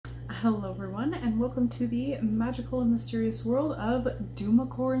Hello everyone, and welcome to the magical and mysterious world of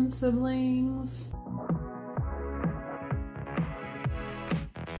Doomicorn siblings.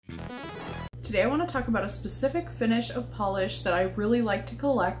 Today I want to talk about a specific finish of polish that I really like to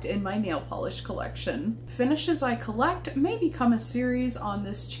collect in my nail polish collection. Finishes I collect may become a series on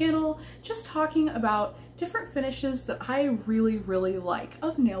this channel, just talking about different finishes that I really like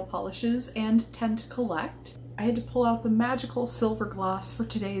of nail polishes and tend to collect. I had to pull out the magical silver gloss for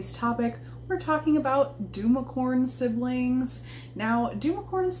today's topic. We're talking about Doomicorn siblings. Now,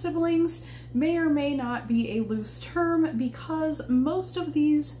 Doomicorn siblings may or may not be a loose term because most of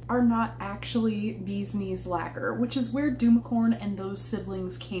these are not actually bee's knees lacquer, which is where Doomicorn and those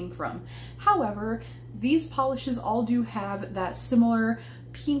siblings came from. However, these polishes all do have that similar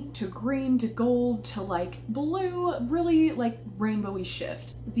pink to green to gold to like blue, really like rainbowy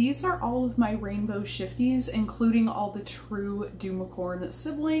shift. These are all of my rainbow shifties, including all the true Doomicorn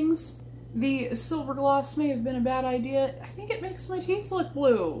siblings. The silver gloss may have been a bad idea. I think it makes my teeth look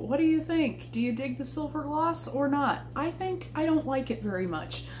blue. What do you think? Do you dig the silver gloss or not? I think I don't like it very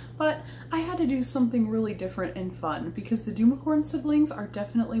much, but I had to do something really different and fun because the Doomicorn siblings are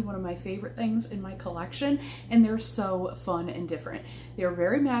definitely one of my favorite things in my collection, and they're so fun and different. They're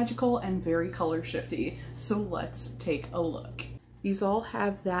very magical and very color shifty, so let's take a look. These all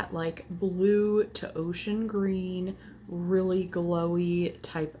have that like blue to ocean green, really glowy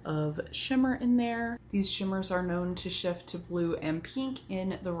type of shimmer in there. These shimmers are known to shift to blue and pink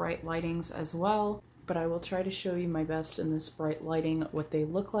in the right lightings as well, but I will try to show you my best in this bright lighting what they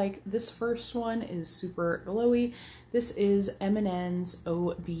look like. This first one is super glowy. This is M&N's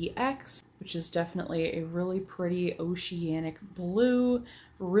OBX, which is definitely a really pretty oceanic blue,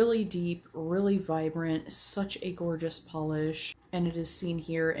 really deep, really vibrant, such a gorgeous polish. And it is seen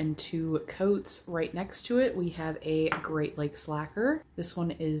here in two coats. Right next to it, we have a Great Lakes lacquer. This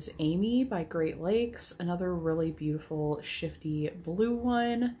one is Amy by Great Lakes, another really beautiful shifty blue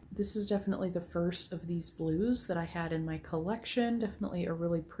one. This is definitely the first of these blues that I had in my collection. Definitely a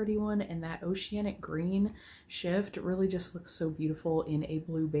really pretty one, and that oceanic green shift really just looks so beautiful in a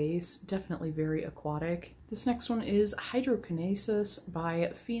blue base. Definitely very aquatic. This next one is Hydrokinesis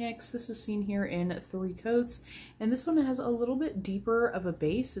by Phoenix. This is seen here in three coats, and this one has a little bit deeper of a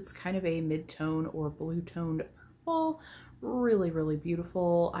base. It's kind of a mid-tone or blue-toned purple. Really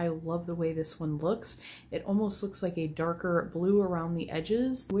beautiful. I love the way this one looks. It almost looks like a darker blue around the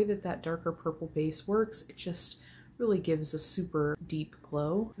edges. The way that that darker purple base works, it just really gives a super deep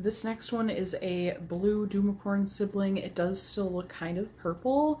glow. This next one is a blue Doomicorn sibling. It does still look kind of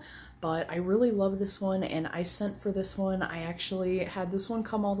purple, but I really love this one, and I sent for this one. I actually had this one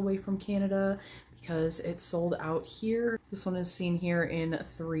come all the way from Canada because it's sold out here. This one is seen here in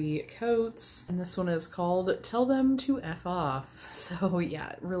three coats, and this one is called Tell Them to F Off. So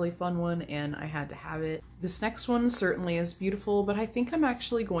yeah, really fun one, and I had to have it. This next one certainly is beautiful, but I think I'm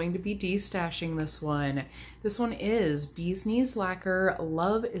actually going to be destashing this one. This one is Bee's Knees Lacquer,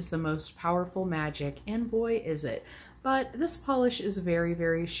 Love is the Most Powerful Magic, and boy is it. But this polish is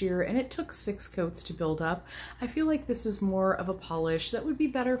very sheer, and it took 6 coats to build up. I feel like this is more of a polish that would be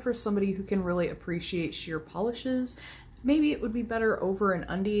better for somebody who can really appreciate sheer polishes. Maybe it would be better over an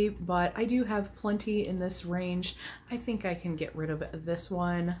undie, but I do have plenty in this range. I think I can get rid of this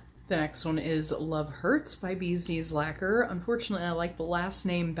one. The next one is Love Hurts by Bee's Knees Lacquer. Unfortunately, I like the last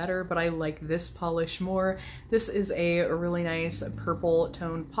name better, but I like this polish more. This is a really nice purple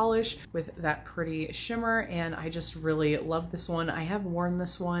toned polish with that pretty shimmer, and I just really love this one. I have worn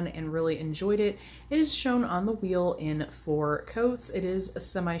this one and really enjoyed it. It is shown on the wheel in 4 coats. It is a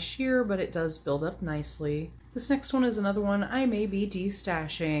semi-sheer, but it does build up nicely. This next one is another one I may be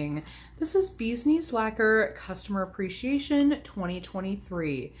destashing. This is Bee's Knees Lacquer Customer Appreciation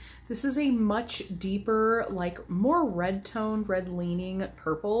 2023. This is a much deeper, like more red toned, red leaning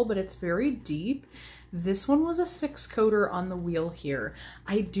purple, but it's very deep. This one was a 6-coater on the wheel here.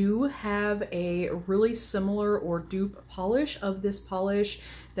 I do have a really similar or dupe polish of this polish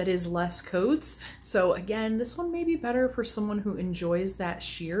that is less coats. So again, this one may be better for someone who enjoys that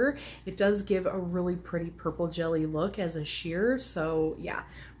sheer. It does give a really pretty purple jelly look as a sheer. So yeah,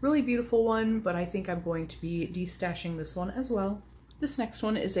 really beautiful one, but I think I'm going to be destashing this one as well. This next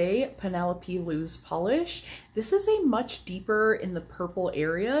one is a Penelope Loose polish. This is a much deeper in the purple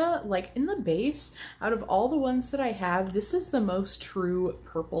area, like in the base. Out of all the ones that I have, this is the most true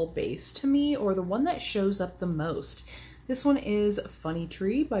purple base to me, or the one that shows up the most. This one is Funny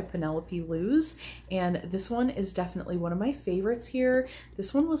Tree by Penelope Loose, and this one is definitely one of my favorites here.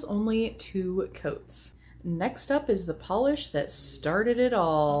 This one was only 2 coats. Next up is the polish that started it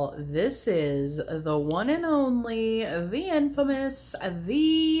all. This is the one and only, the infamous,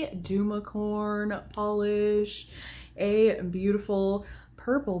 the Doomicorn polish. A beautiful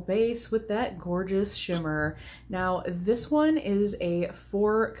purple base with that gorgeous shimmer. Now this one is a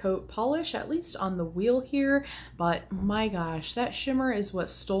 4-coat polish, at least on the wheel here, but my gosh, that shimmer is what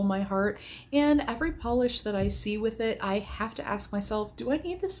stole my heart, and every polish that I see with it, I have to ask myself, do I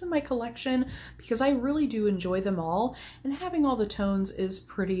need this in my collection? Because I really do enjoy them all, and having all the tones is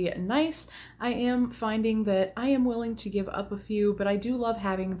pretty nice. I am finding that I am willing to give up a few, but I do love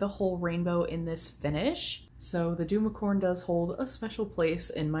having the whole rainbow in this finish. So the Doomicorn does hold a special place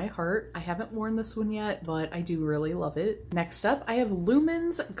in my heart. I haven't worn this one yet, but I do really love it. Next up, I have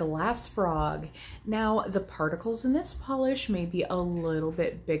Lumen's Glass Frog. Now, the particles in this polish may be a little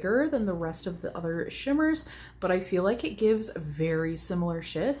bit bigger than the rest of the other shimmers, but I feel like it gives very similar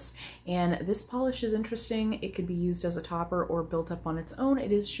shifts. And this polish is interesting. It could be used as a topper or built up on its own.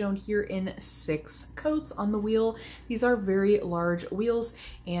 It is shown here in 6 coats on the wheel. These are very large wheels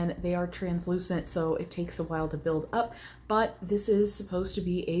and they are translucent, so it takes a while to build up, but this is supposed to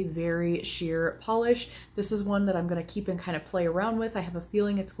be a very sheer polish. This is one that I'm going to keep and kind of play around with. I have a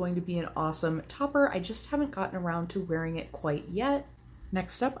feeling it's going to be an awesome topper. I just haven't gotten around to wearing it quite yet.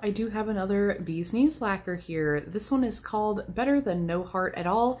 Next up, I do have another Bee's Knees lacquer here. This one is called Better Than No Heart at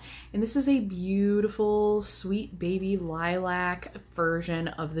All, and this is a beautiful, sweet baby lilac version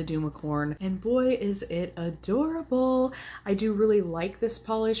of the Doomicorn, and boy is it adorable. I do really like this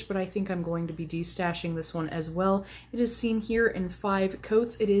polish, but I think I'm going to be destashing this one as well. It is seen here in 5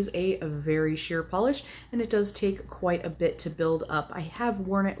 coats. It is a very sheer polish, and it does take quite a bit to build up. I have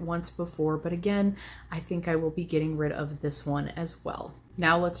worn it once before, but again, I think I will be getting rid of this one as well.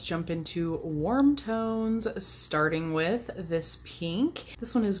 Now let's jump into warm tones, starting with this pink.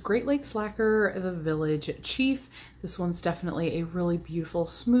 This one is Great Lakes Lacquer, the Village Chief. This one's definitely a really beautiful,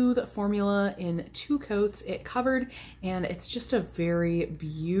 smooth formula in 2 coats. It covered, and it's just a very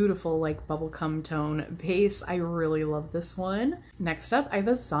beautiful, like bubblegum tone base. I really love this one. Next up, I have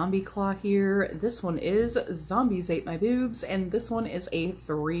a Zombie Claw here. This one is Zombies Ate My Boobs, and this one is a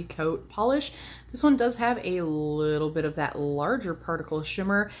 3-coat polish. This one does have a little bit of that larger particle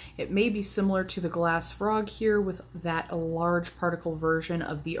shimmer. It may be similar to the Glass Frog here with that large particle version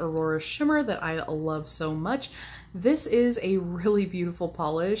of the Aurora shimmer that I love so much. This is a really beautiful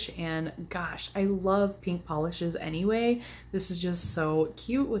polish, and gosh, I love pink polishes anyway. This is just so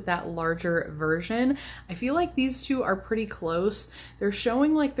cute with that larger version. I feel like these two are pretty close. They're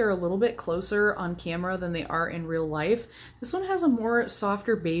showing like they're a little bit closer on camera than they are in real life. This one has a more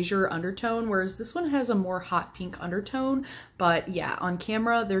softer beigeur undertone, whereas this one has a more hot pink undertone. But yeah, on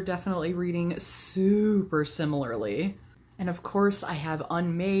camera, they're definitely reading super similarly. And of course, I have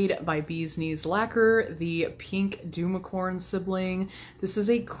Unmade by Bee's Knees Lacquer, the pink Doomicorn sibling. This is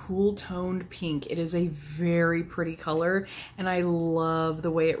a cool toned pink. It is a very pretty color, and I love the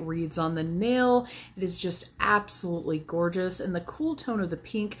way it reads on the nail. It is just absolutely gorgeous, and the cool tone of the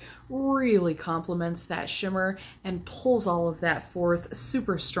pink really complements that shimmer and pulls all of that forth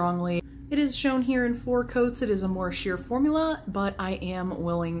super strongly. It is shown here in 4 coats. It is a more sheer formula, but I am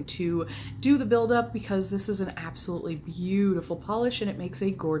willing to do the buildup because this is an absolutely beautiful polish and it makes a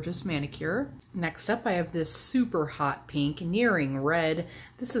gorgeous manicure. Next up, I have this super hot pink, nearing red.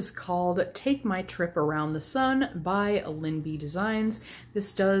 This is called Take My Trip Around the Sun by Linby Designs.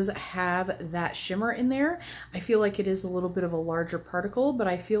 This does have that shimmer in there. I feel like it is a little bit of a larger particle, but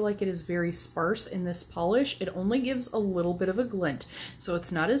I feel like it is very sparse in this polish. It only gives a little bit of a glint, so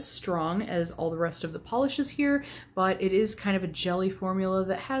it's not as strong as all the rest of the polishes here, but it is kind of a jelly formula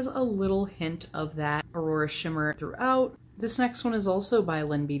that has a little hint of that Aurora shimmer throughout. This next one is also by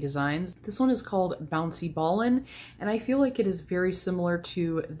Linby Designs. This one is called Bouncy Ballin', and I feel like it is very similar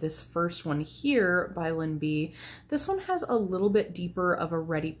to this first one here by Linby. This one has a little bit deeper of a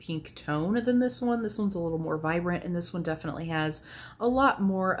reddy pink tone than this one. This one's a little more vibrant, and this one definitely has a lot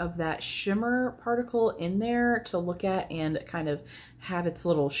more of that shimmer particle in there to look at and kind of have its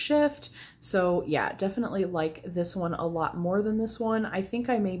little shift. So yeah, definitely like this one a lot more than this one. I think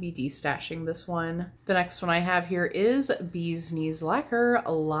I may be destashing this one. The next one I have here is Bee's Knees Lacquer,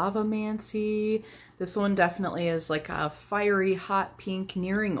 Lavamancy. This one definitely is like a fiery hot pink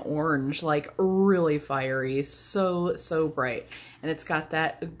nearing orange, like really fiery, so bright. And it's got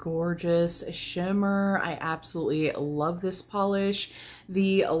that gorgeous shimmer. I absolutely love this polish.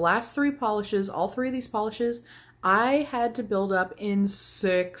 The last 3 polishes, all 3 of these polishes, I had to build up in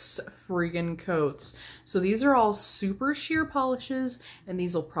 6 friggin' coats. So these are all super sheer polishes, and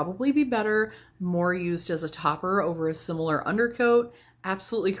these will probably be better, more used as a topper over a similar undercoat.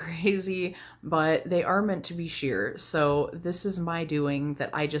 absolutely crazy, but they are meant to be sheer. So this is my doing that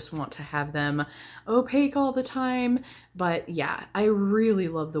I just want to have them opaque all the time. But yeah, I really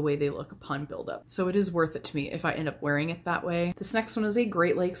love the way they look upon buildup. So it is worth it to me if I end up wearing it that way. This next one is a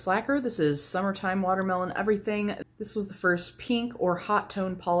Great Lakes lacquer. This is Summertime Watermelon Everything. This was the first pink or hot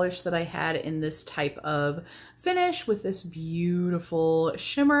tone polish that I had in this type of finish with this beautiful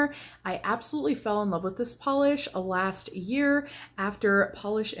shimmer. I absolutely fell in love with this polish last year after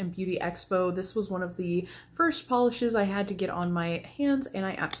Polish and Beauty Expo. This was one of the first polishes I had to get on my hands and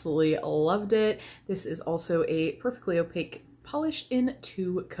I absolutely loved it. This is also a perfectly opaque polish in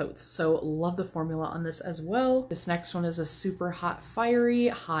 2 coats. So love the formula on this as well. This next one is a super hot fiery,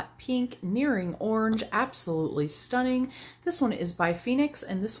 hot pink, nearing orange, absolutely stunning. This one is by Phoenix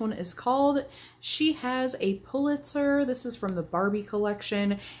and this one is called She Has a Pulitzer. This is from the Barbie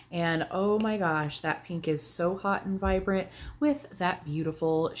collection and oh my gosh, that pink is so hot and vibrant with that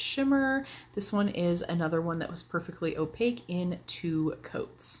beautiful shimmer. This one is another one that was perfectly opaque in 2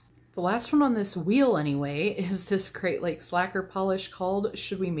 coats. The last one on this wheel anyway is this Great Lakes lacquer polish called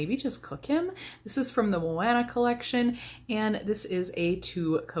Should We Maybe Just Cook Him? This is from the Moana collection and this is a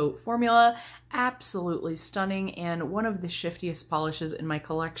 2-coat formula. Absolutely stunning and one of the shiftiest polishes in my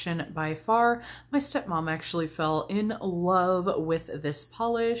collection by far. My stepmom actually fell in love with this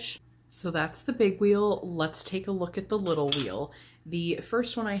polish. So that's the big wheel. Let's take a look at the little wheel. The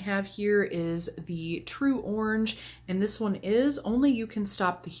first one I have here is the True Orange, and this one is Only You Can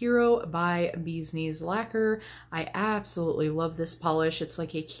Stop the Hero by Bee's Knees Lacquer. I absolutely love this polish. It's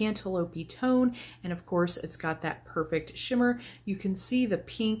like a cantaloupe tone, and of course it's got that perfect shimmer. You can see the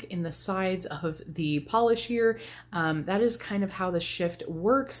pink in the sides of the polish here. That is kind of how the shift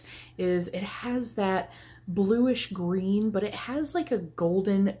works, is it has that bluish green, but it has like a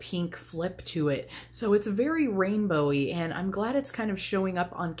golden pink flip to it. So it's very rainbowy and I'm glad it's kind of showing up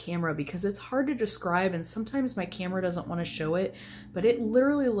on camera because it's hard to describe and sometimes my camera doesn't want to show it, but it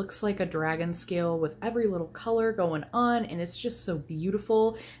literally looks like a dragon scale with every little color going on and it's just so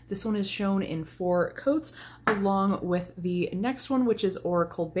beautiful. This one is shown in 4 coats along with the next one, which is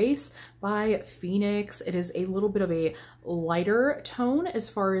Oracle Base by Phoenix. It is a little bit of a lighter tone as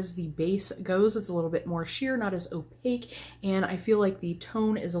far as the base goes. It's a little bit more sheer, not as opaque, and I feel like the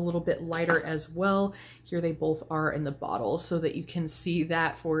tone is a little bit lighter as well. Here they both are in the bottle so that you can see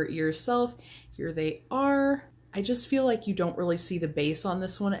that for yourself. Here they are. I just feel like you don't really see the base on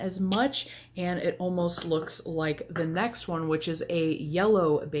this one as much, and it almost looks like the next one, which is a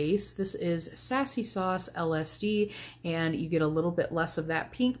yellow base. This is Sassy Sauce LSD, and you get a little bit less of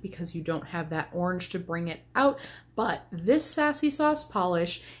that pink because you don't have that orange to bring it out. But this Sassy Sauce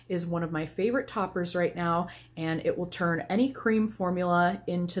polish is one of my favorite toppers right now, and it will turn any cream formula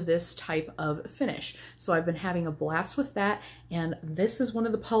into this type of finish. So I've been having a blast with that, and this is one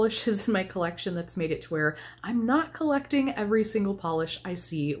of the polishes in my collection that's made it to where I'm not collecting every single polish I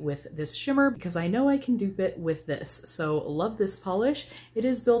see with this shimmer because I know I can dupe it with this. So love this polish. It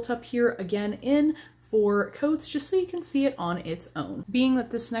is built up here again in 4 coats just so you can see it on its own. Being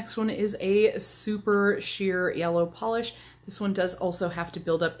that this next one is a super sheer yellow polish, this one does also have to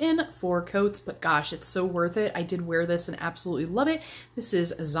build up in 4 coats, but gosh, it's so worth it. I did wear this and absolutely love it. This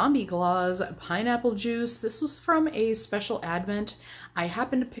is Zombie Glaws Pineapple Juice. This was from a special advent. I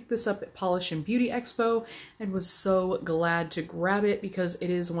happened to pick this up at Polish and Beauty Expo and was so glad to grab it because it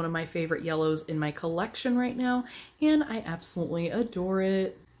is one of my favorite yellows in my collection right now, and I absolutely adore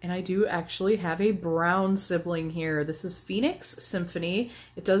it. And I do actually have a brown sibling here. This is Phoenix Symphony.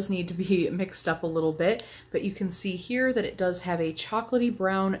 It does need to be mixed up a little bit, but you can see here that it does have a chocolatey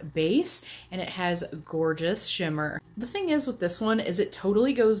brown base and it has gorgeous shimmer. The thing is with this one is it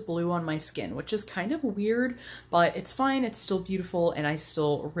totally goes blue on my skin, which is kind of weird, but it's fine. It's still beautiful and I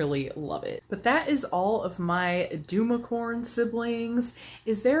still really love it. But that is all of my Doomicorn siblings.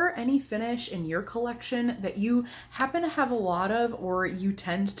 Is there any finish in your collection that you happen to have a lot of or you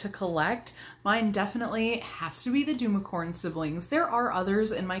tend to collect? Mine definitely has to be the Doomicorn siblings. There are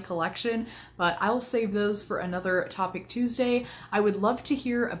others in my collection, but I'll save those for another Topic Tuesday. I would love to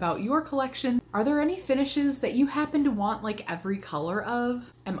hear about your collection. Are there any finishes that you happen to want like every color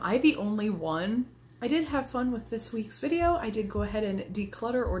of? Am I the only one? I did have fun with this week's video. I did go ahead and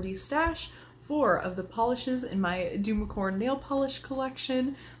declutter or destash 4 of the polishes in my Doomicorn nail polish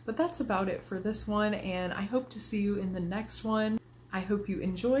collection, but that's about it for this one, and I hope to see you in the next one. I hope you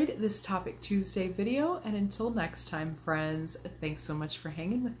enjoyed this Topic Tuesday video, and until next time, friends, thanks so much for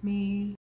hanging with me.